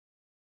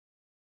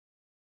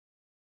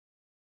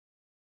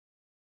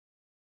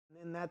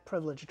In that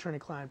privilege,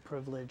 attorney-client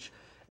privilege,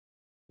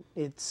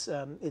 it's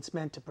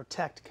meant to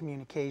protect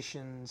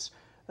communications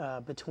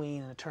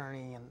between an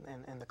attorney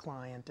and the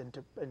client, and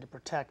to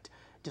protect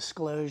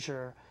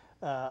disclosure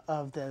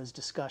of those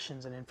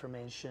discussions and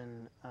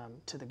information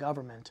to the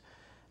government.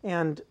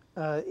 And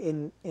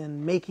in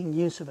making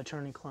use of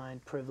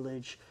attorney-client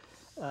privilege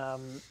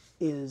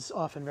is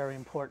often very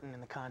important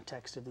in the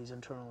context of these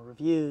internal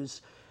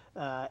reviews.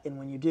 And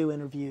when you do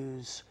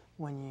interviews,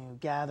 when you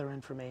gather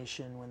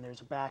information, when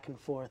there's a back and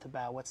forth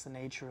about what's the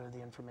nature of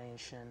the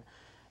information,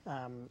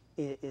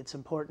 it's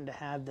important to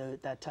have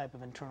that type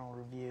of internal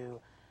review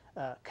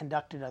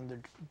conducted under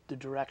the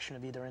direction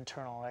of either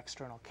internal or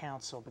external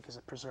counsel, because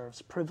it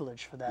preserves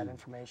privilege for that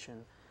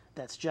information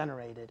that's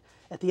generated.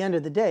 At the end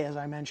of the day, as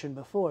I mentioned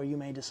before, you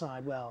may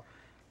decide, well,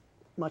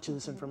 much of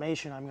this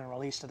information I'm going to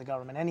release to the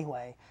government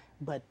anyway,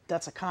 but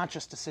that's a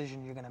conscious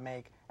decision you're going to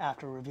make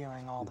after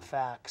reviewing all the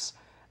facts.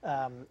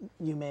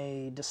 You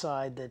may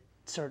decide that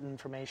certain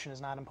information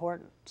is not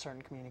important,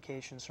 certain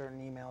communications, certain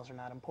emails are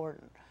not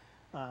important,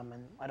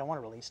 and I don't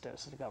want to release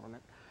those to the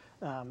government.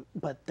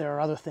 But there are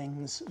other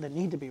things that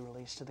need to be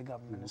released to the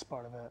government as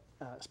part of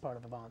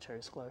a voluntary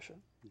disclosure.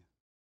 Yeah.